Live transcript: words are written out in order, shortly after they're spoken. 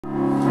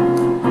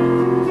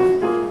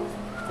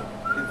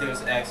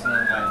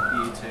accidentally got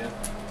E too.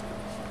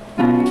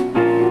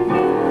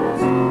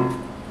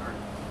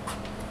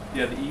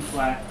 Yeah, the E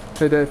flat.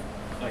 Hey Dave.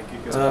 Like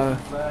it goes up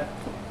E flat.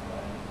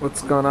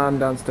 What's going on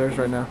downstairs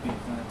right now? B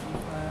flat, E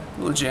flat. A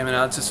little jamming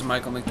out to some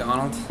Michael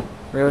McDonald.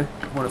 Really?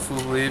 What a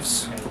Fool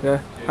Believes.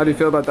 Yeah. How do you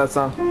feel about that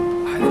song?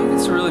 I think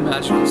it's a really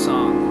magical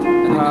song. I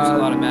think there's a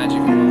lot of magic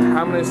in it.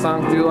 How many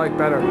songs do you like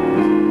better?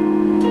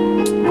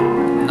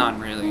 Not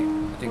really.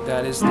 I think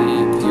that is the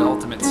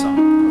ultimate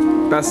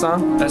song. Best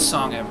song? Best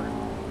song ever.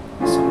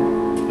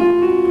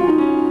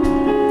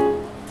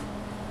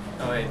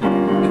 Oh wait.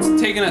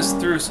 It's taken us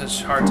through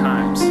such hard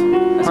times.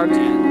 As Hard, we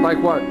can.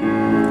 like what?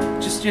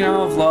 Just, you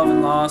know, of love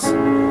and loss.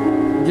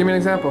 Give me an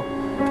example.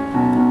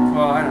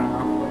 Well, I don't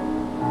know.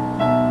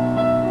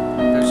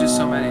 There's just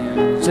so many.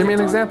 Give me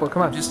an example.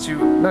 Come on. Just too.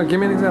 No, give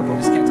me an example.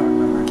 Just can't talk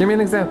about it. Give me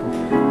an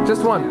example.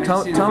 Just one. I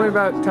Tell just me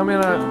about. Come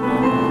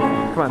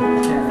on.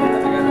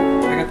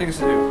 I got things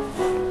to do.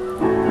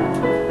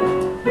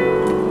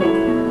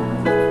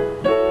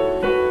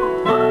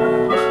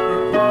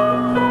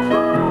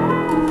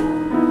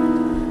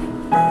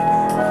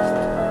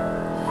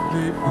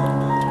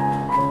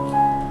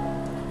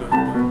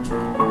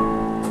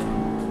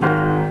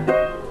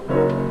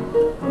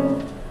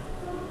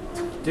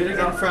 Did it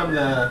come from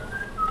the